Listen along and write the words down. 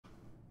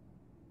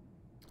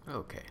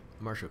Okay,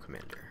 Marshal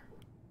Commander.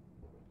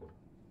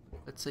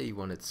 Let's say you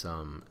wanted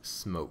some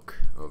smoke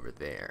over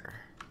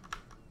there.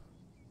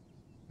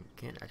 You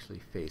can't actually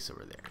face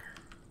over there.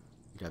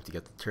 You'd have to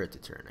get the turret to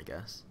turn, I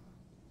guess.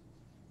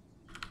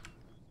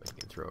 But you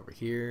can throw over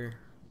here,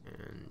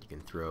 and you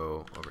can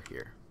throw over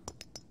here.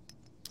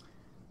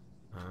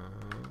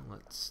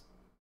 Let's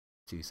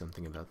do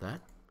something about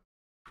that.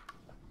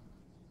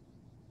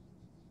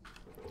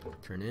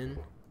 Turn in.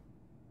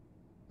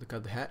 Look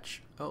out the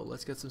hatch. Oh,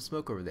 let's get some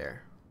smoke over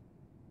there.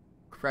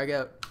 Frag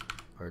out.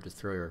 Or just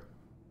throw your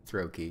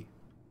throw key.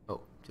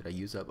 Oh, did I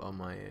use up all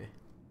my...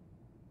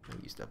 I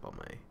used up all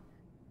my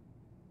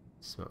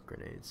smoke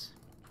grenades.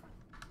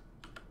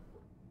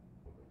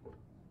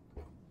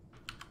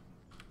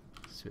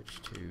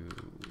 Switch to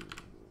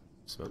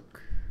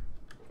smoke.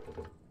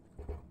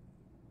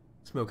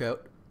 Smoke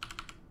out.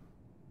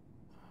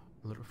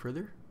 A little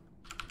further.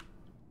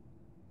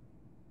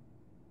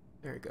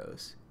 There it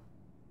goes.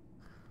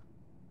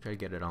 Try to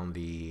get it on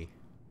the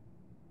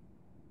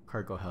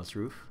cargo house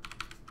roof.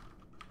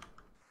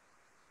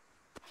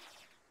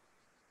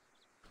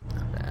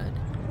 Not bad.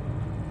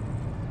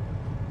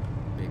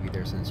 Maybe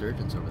there's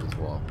insurgents over this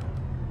wall.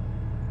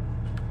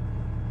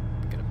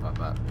 Gonna pop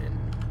up and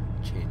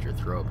change your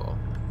throwable,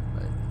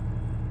 but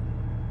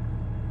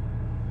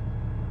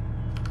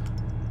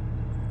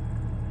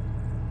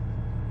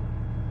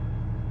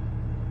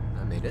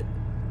I made it.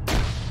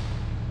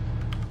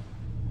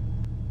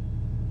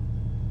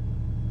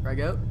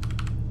 Frag out.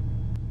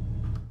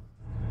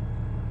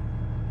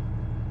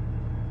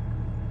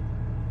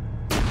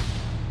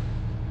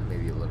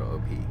 Maybe a little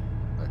OP,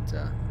 but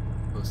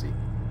we'll see.